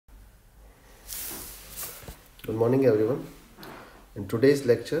Good morning, everyone. In today's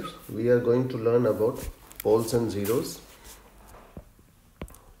lecture, we are going to learn about poles and zeros.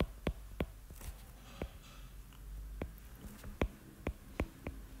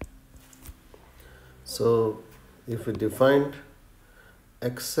 So, if we defined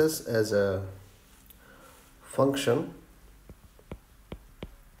x's as a function,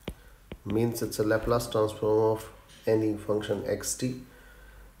 means it's a Laplace transform of any function xt,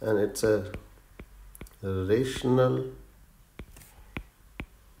 and it's a rational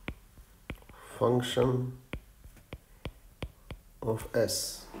function of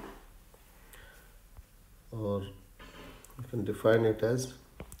s, or you can define it as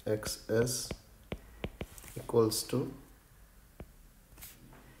xs equals to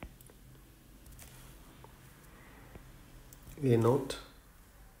a naught,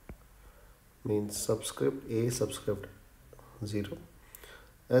 means subscript a subscript 0,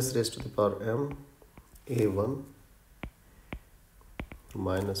 s raised to the power m a1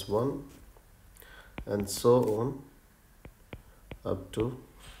 minus 1, and so on up to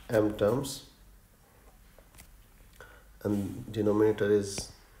m terms, and denominator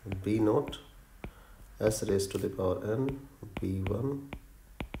is b naught s raised to the power n b1,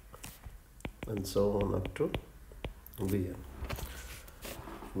 and so on up to bn,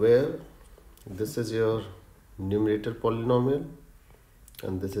 where this is your numerator polynomial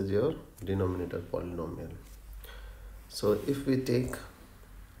and this is your denominator polynomial. So if we take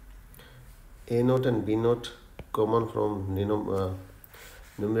a naught and b naught common from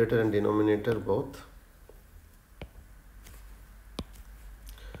numerator and denominator both,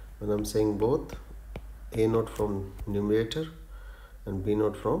 when I'm saying both, a naught from numerator and b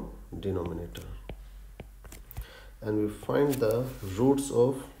naught from denominator, and we find the roots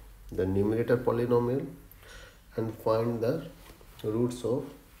of the numerator polynomial and find the roots of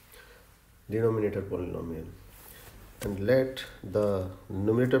denominator polynomial, and let the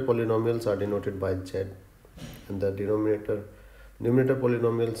numerator polynomials are denoted by z and the numerator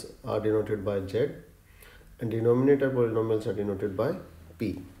polynomials are denoted by z and denominator polynomials are denoted by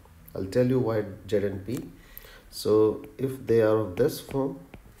p. I'll tell you why z and p. So if they are of this form,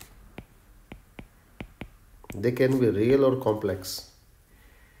 they can be real or complex.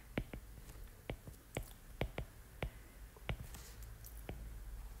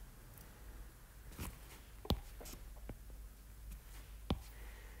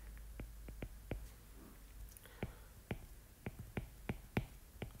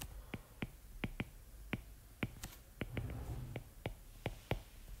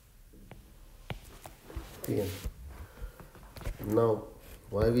 Pn. Now,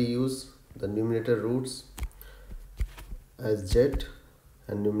 why we use the numerator roots as z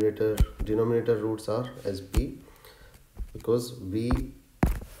and denominator roots are as b? Because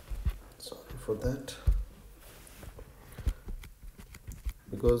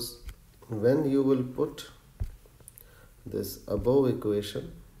because when you will put this above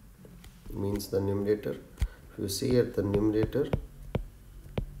equation, means the numerator, if you see at the numerator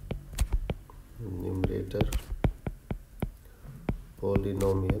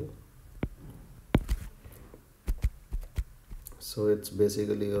polynomial, so it's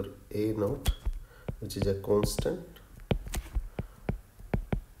basically your a naught, which is a constant,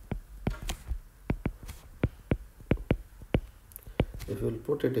 if you will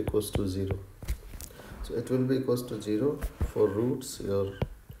put it equals to 0, so it will be equals to 0 for roots your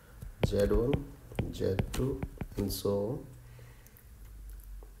z1, z2, and so on,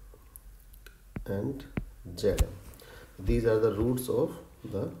 and zn. These are the roots of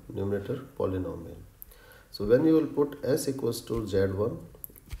the numerator polynomial. So when you will put s equals to z1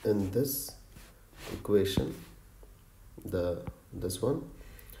 in this equation, this one,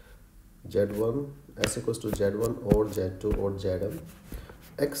 z1, s equals to z1 or z2 or zm,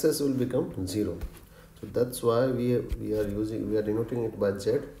 xs will become 0. So that's why we are denoting it by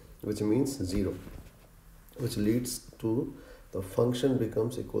z, which means 0, which leads to the function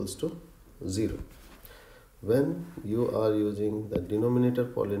becomes equals to 0. When you are using the denominator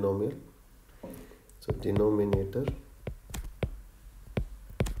polynomial, so denominator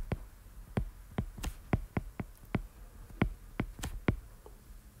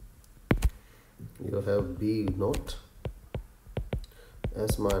you have b naught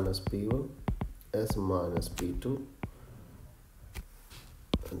s minus p1 s minus p2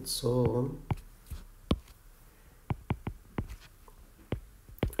 and so on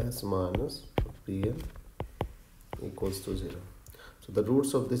s minus pn equals to 0. So the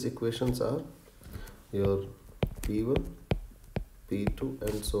roots of these equations are your p1, p2,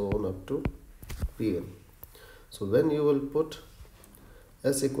 and so on up to pn. So when you will put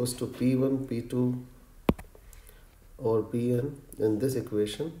s equals to p1, p2, or Pn in this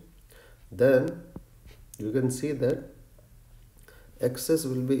equation, then you can see that xs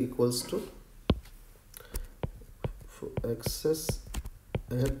will be equals to, for xs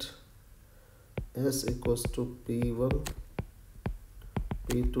at s equals to p1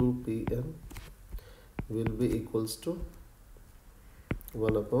 p2 pn will be equals to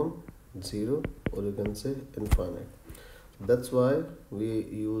 1 upon 0, or you can say infinite. That's why we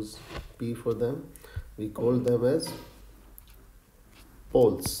use p for them. We call them as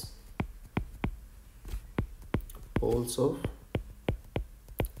poles of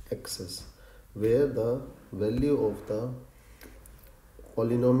x's, where the value of the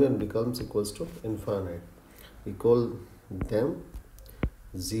polynomial becomes equals to infinite. We call them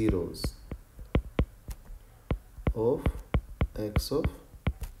zeros of x of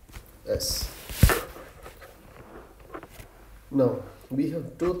s. Now we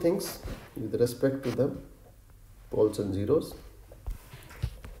have two things with respect to them, poles and zeros.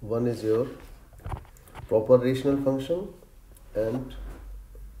 One is your proper rational function and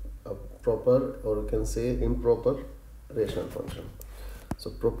a proper, or you can say improper rational function. So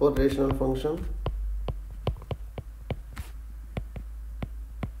proper rational function,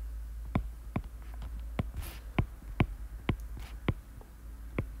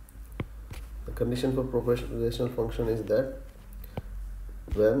 the condition for proper rational function is that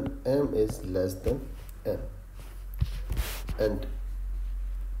when m is less than n, and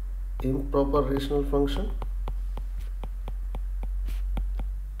improper rational function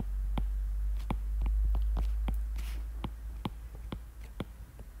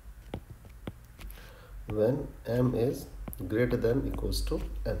when m is greater than equals to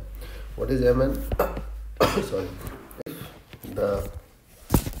n. What is mn? Sorry. If the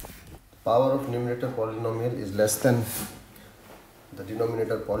power of numerator polynomial is less than the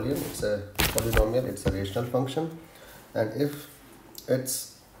denominator polynomial, it's a polynomial, it's a rational function, and if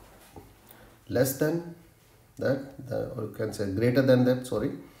it's less than that, or you can say greater than that,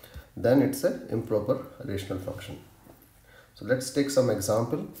 sorry, then it's an improper rational function. So let's take some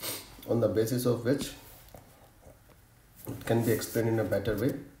example on the basis of which it can be explained in a better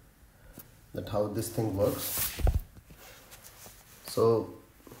way, that how this thing works. So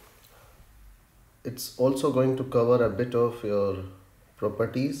it's also going to cover a bit of your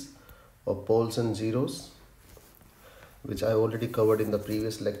properties of poles and zeros, which I already covered in the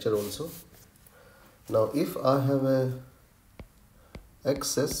previous lecture also. Now if I have a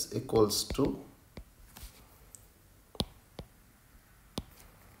xs equals to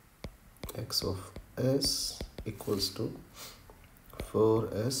x of s equals to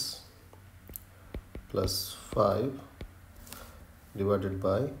 4s plus 5 divided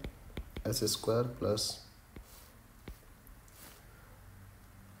by s square plus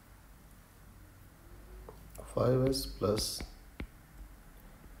 5s plus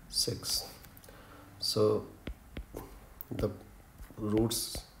 6. So the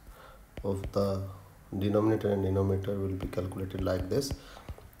roots of the denominator and denominator will be calculated like this.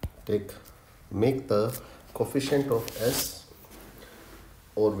 Make the coefficient of s,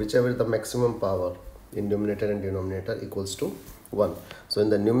 or whichever the maximum power in numerator and denominator, equals to 1. So in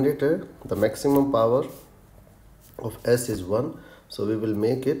the numerator the maximum power of s is 1, so we will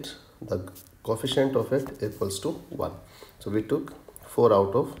make it, the coefficient of it equals to 1. So we took 4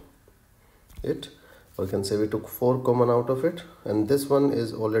 out of it, or you can say we took 4 common out of it, and this one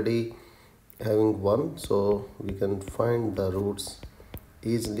is already having 1, so we can find the roots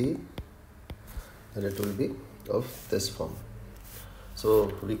easily, and it will be of this form.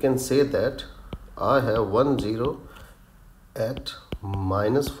 So we can say that I have 1 0 at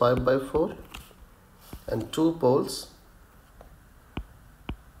minus 5 by 4 and two poles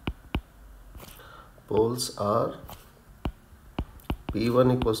are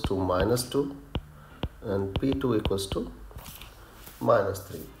p1 equals to minus 2 and p2 equals to minus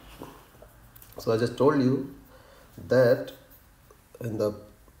 3. So I just told you that in the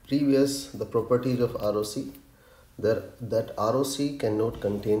previous, the properties of ROC, that ROC cannot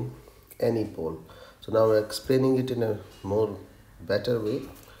contain any pole. So now we're explaining it in a more better way,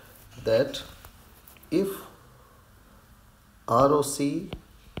 that if ROC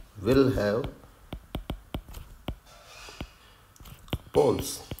will have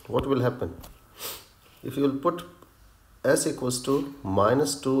poles, what will happen? If you will put s equals to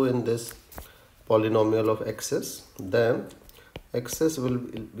minus 2 in this polynomial of xs, then xs will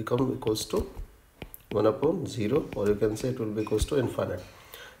become equals to 1 upon 0, or you can say it will be equals to infinite.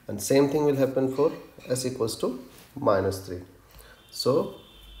 And same thing will happen for s equals to minus 3. So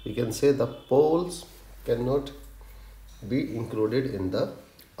we can say the poles cannot be included in the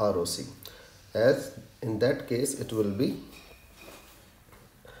ROC. as in that case it will be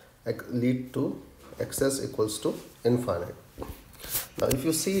lead to xs equals to infinite. Now if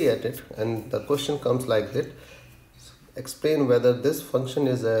you see at it and the question comes like that, explain whether this function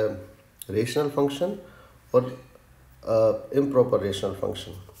is a rational function or improper rational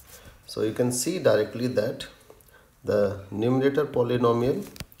function. So you can see directly that the numerator polynomial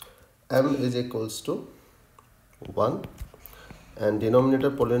m is equals to 1 and denominator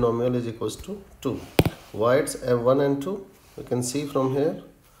polynomial is equals to 2. Why it's m1 and 2? You can see from here.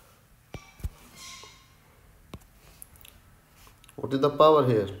 What is the power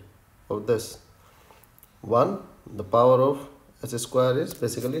here of this? 1. The power of s square is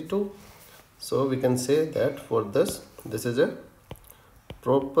basically 2. So we can say that for this is a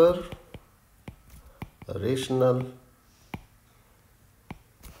proper rational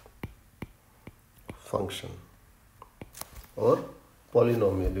function or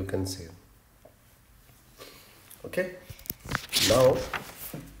polynomial, you can say. Okay. Now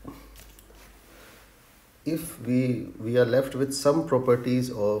if we are left with some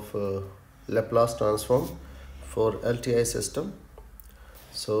properties of Laplace transform for LTI system.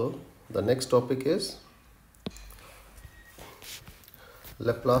 So the next topic is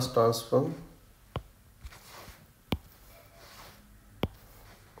Laplace transform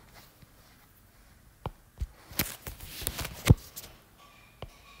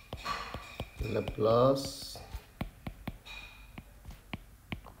Laplace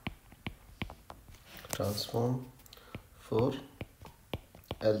transform for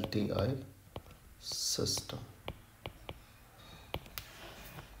LTI system.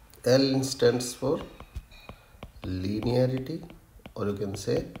 L stands for linearity, or you can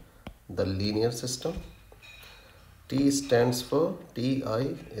say the linear system. T stands for Ti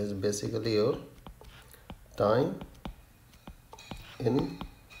is basically your time invariant.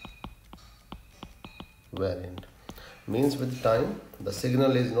 Means with time the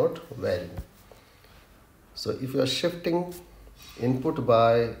signal is not varying. So if you are shifting input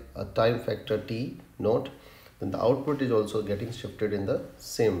by a time factor t naught, then the output is also getting shifted in the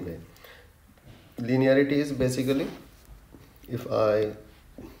same way. Linearity is basically,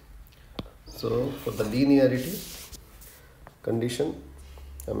 so for the linearity condition,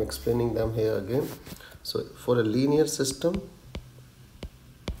 I'm explaining them here again. So for a linear system,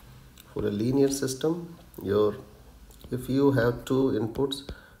 if you have two inputs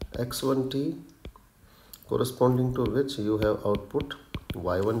x1t corresponding to which you have output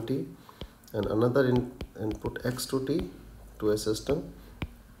y1t and another input x2t to a system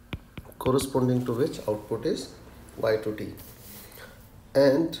corresponding to which output is y2t,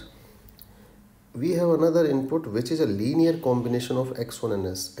 and we have another input which is a linear combination of x1 and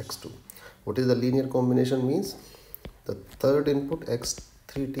x2. What is the linear combination? Means the third input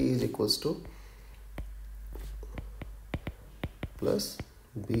x3t is equals to plus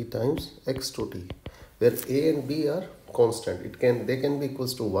b times x2t, where a and b are constant. They can be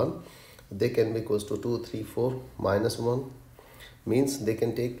equals to 1, they can be equals to 2, 3, 4, minus 1. Means they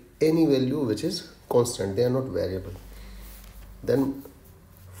can take any value which is constant, they are not variable. Then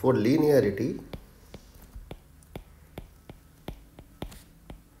for linearity,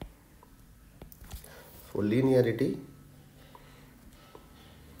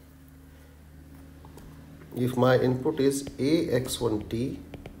 if my input is a x1t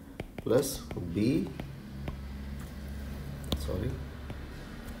plus b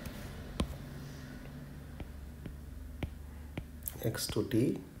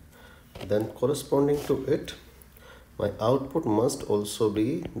x2t, then corresponding to it my output must also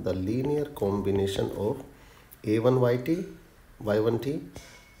be the linear combination of a1 y1t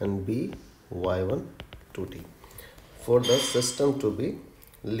and b y1t for the system to be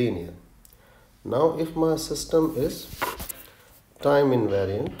linear. Now if my system is time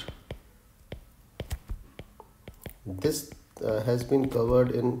invariant, this has been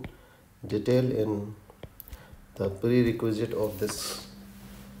covered in detail in the prerequisite of this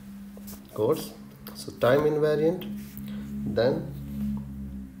course. So time invariant, then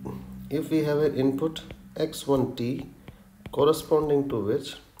if we have an input x1t corresponding to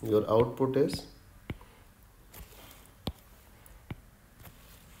which your output is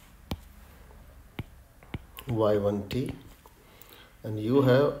y1t, and you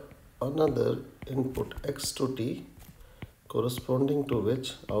have another input x2t corresponding to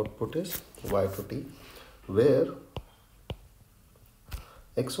which output is y2t, where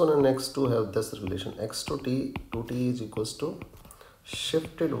x1 and x2 have this relation, x2t to t is equals to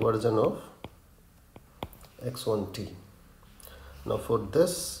shifted version of x1t. Now for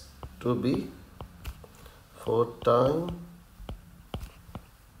this to be for time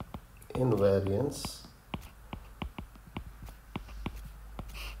invariance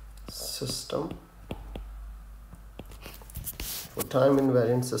system. For time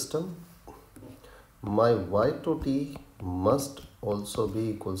invariant system, my y to t must also be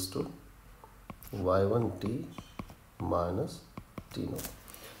equals to y1 t minus t naught.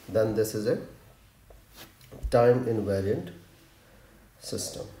 Then this is a time invariant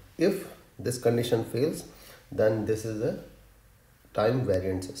system. If this condition fails, then this is a time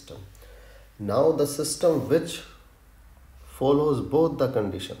variant system. Now the system which follows both the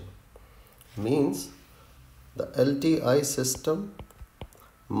condition means the LTI system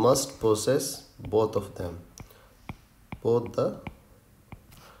must possess both of them, both the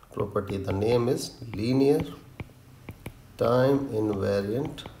property. The name is linear time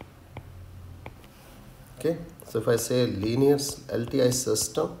invariant. Okay, so if I say linear LTI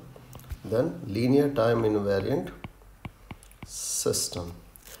system, then linear time invariant system.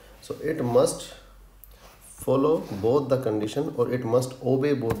 So it must follow both the condition, or it must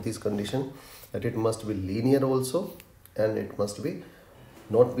obey both these conditions, that it must be linear also and it must be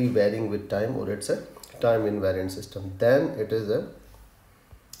not be varying with time, or it's a time invariant system. Then it is a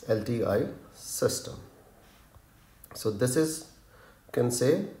LTI system. So this is, can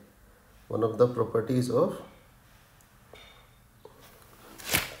say, one of the properties of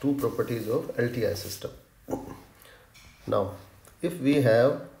two properties of LTI system. Now if we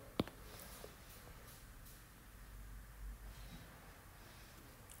have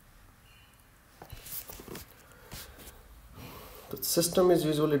the system is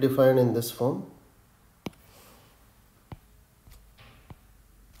usually defined in this form.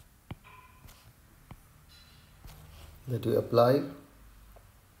 That you apply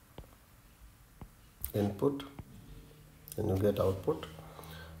input and you get output.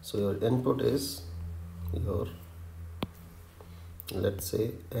 So your input is your, let's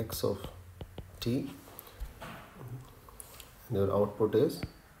say, x of t, and your output is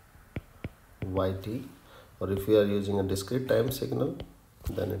yt, or if you are using a discrete time signal,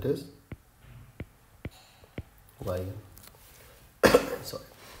 then it is yn. Sorry,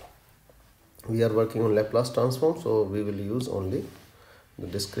 we are working on Laplace transform, so we will use only the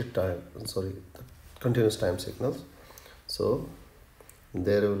discrete time, the continuous time signals. So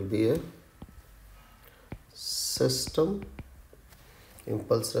there will be a system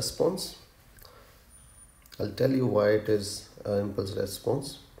impulse response. I'll tell you why it is an impulse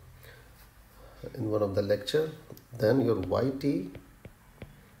response in one of the lecture. Then your yt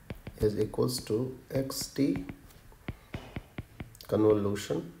is equals to xt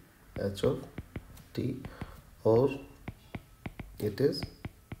convolution h of t, or it is,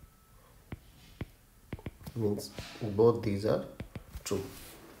 means both these are true.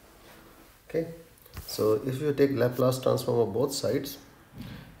 Okay, so if you take Laplace transform of both sides,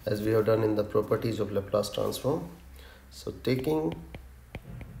 as we have done in the properties of Laplace transform, so taking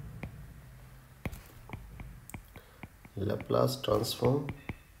Laplace transform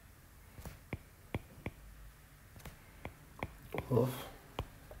of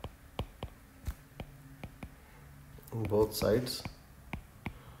both sides,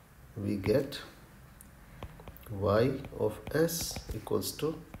 we get y of s equals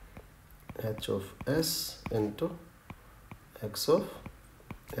to h of s into x of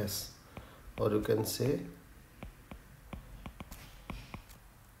s, or you can say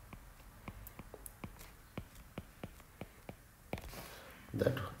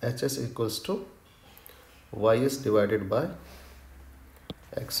that hs equals to ys divided by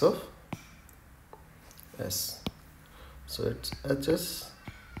x of s. So it's hs,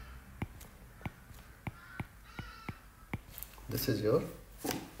 this is your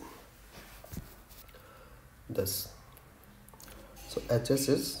this. So hs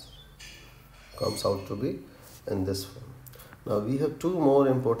is comes out to be in this form. Now we have two more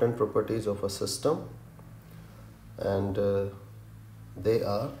important properties of a system, and they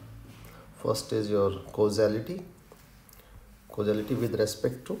are, first is your causality with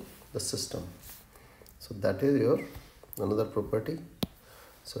respect to the system. So that is your another property.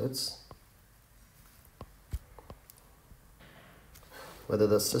 So it's whether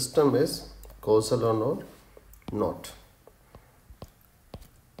the system is causal or not.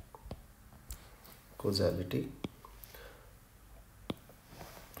 Causality.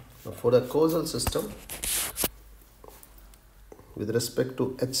 Now for the causal system with respect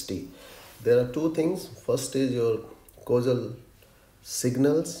to ht, there are two things. First is your causal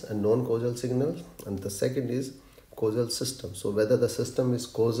signals and non-causal signals, and the second is causal system. So whether the system is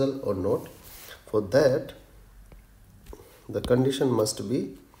causal or not, for that the condition must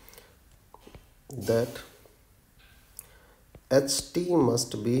be that ht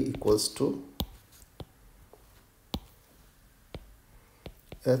must be equals to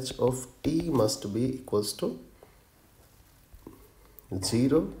h of t must be equals to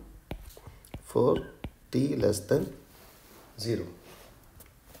 0 for t less than 0,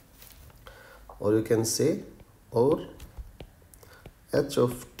 or you can say, or h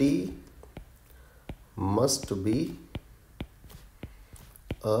of t must be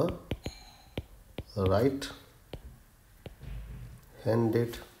a right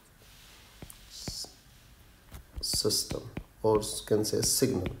handed system, or can say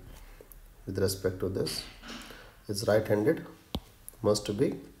signal with respect to this is right handed, must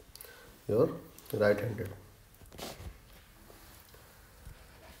be your right handed.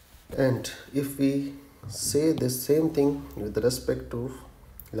 And if we say the same thing with respect to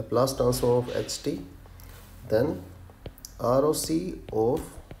Laplace transform of ht, then ROC of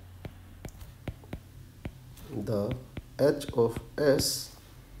the h of s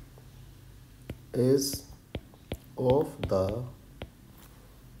is of the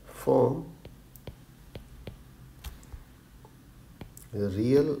form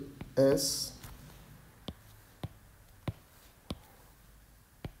real s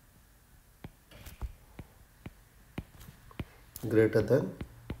greater than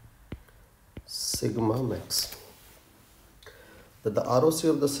sigma max. That the ROC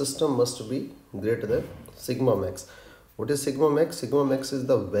of the system must be greater than sigma max. What is sigma max? Sigma max is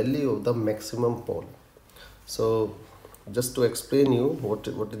the value of the maximum pole. So just to explain you what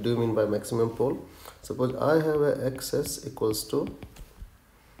do you mean by maximum pole. Suppose I have a xs equals to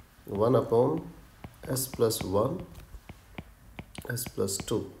 1 upon s plus 1 s plus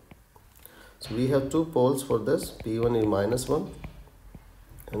 2. So we have two poles for this, p1 is minus 1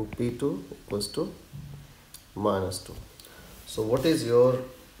 and p2 equals to minus 2. So what is your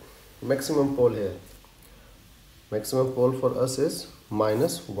maximum pole here? Maximum pole for us is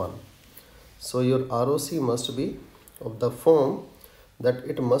minus 1. So your ROC must be of the form that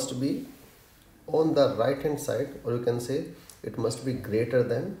it must be on the right hand side, or you can say it must be greater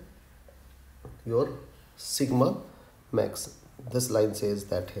than your sigma max. This line says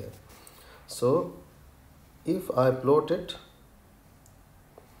that here. So if I plot it,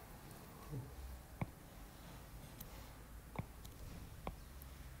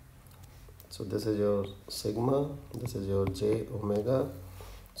 so this is your sigma, this is your j omega.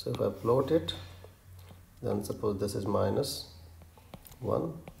 So if I plot it, then suppose this is minus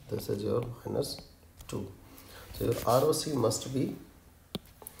 1, this is your minus 2. So your ROC must be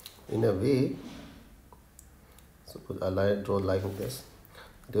in a way, suppose I draw like this,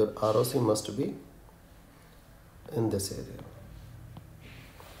 your ROC must be in this area.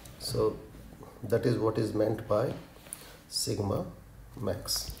 So that is what is meant by sigma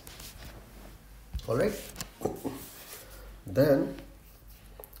max. Alright. Then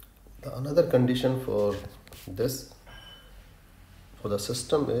the another condition for this, for the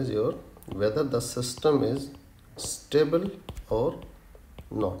system, is your whether the system is stable or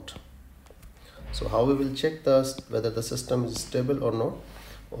not. So how we will check whether the system is stable or not,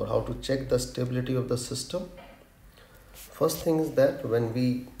 or how to check the stability of the system. First thing is that when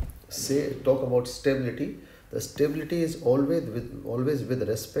we talk about stability, the stability is always with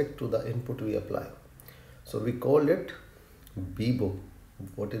respect to the input we apply. So we call it BIBO.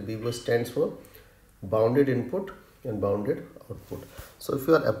 What is BIBO stands for? Bounded input and bounded output. So if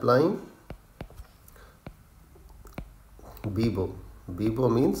you are applying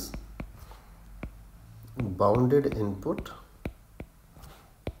BIBO means bounded input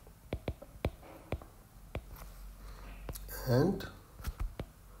and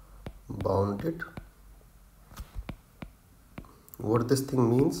bounded. What this thing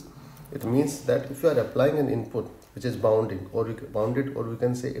means? It means that if you are applying an input which is bounded, or we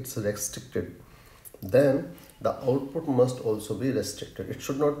can say it's restricted, then the output must also be restricted. It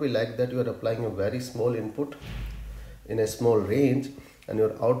should not be like that you are applying a very small input in a small range and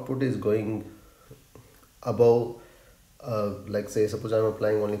your output is going above, like say suppose I am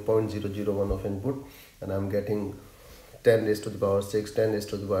applying only 0.001 of input and I am getting 10 raised to the power 6, 10 raised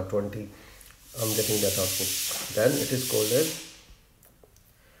to the power 20, I am getting that output. Then it is called as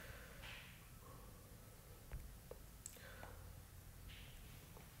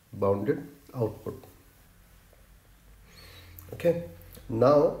bounded output. Okay.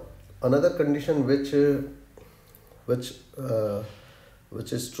 Now another condition which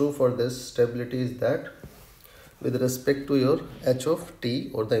is true for this stability is that with respect to your h of t,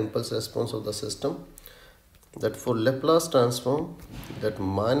 or the impulse response of the system, that for Laplace transform, that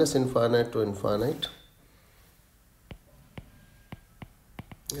minus infinite to infinite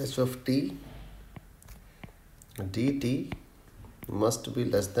h of t dt must be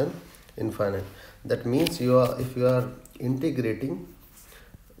less than infinite. That means if you are integrating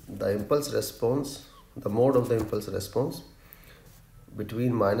the impulse response, the mode of the impulse response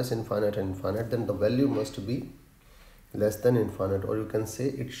between minus infinite and infinite, then the value must be less than infinite, or you can say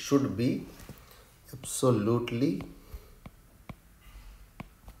it should be absolutely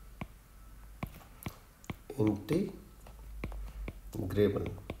integrable.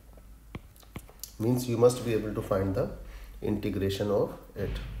 Means you must be able to find the integration of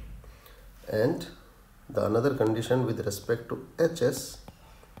it. And the another condition with respect to HS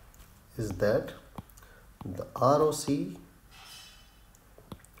is that the ROC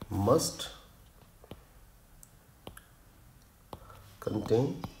must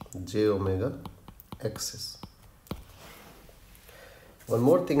contain j omega x's. One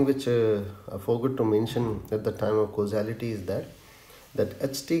more thing which I forgot to mention at the time of causality is that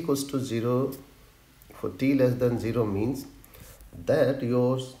ht equals to 0 for t less than 0 means that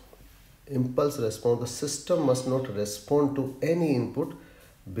your impulse response, the system must not respond to any input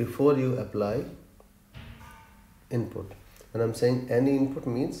before you apply input. When I'm saying any input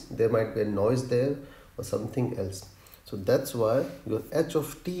means there might be a noise there or something else. So that's why your h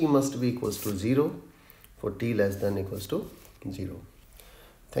of t must be equals to 0 for t less than equals to 0.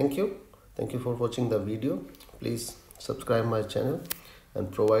 Thank you for watching the video. Please subscribe my channel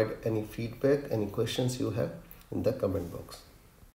and provide any feedback, any questions you have in the comment box.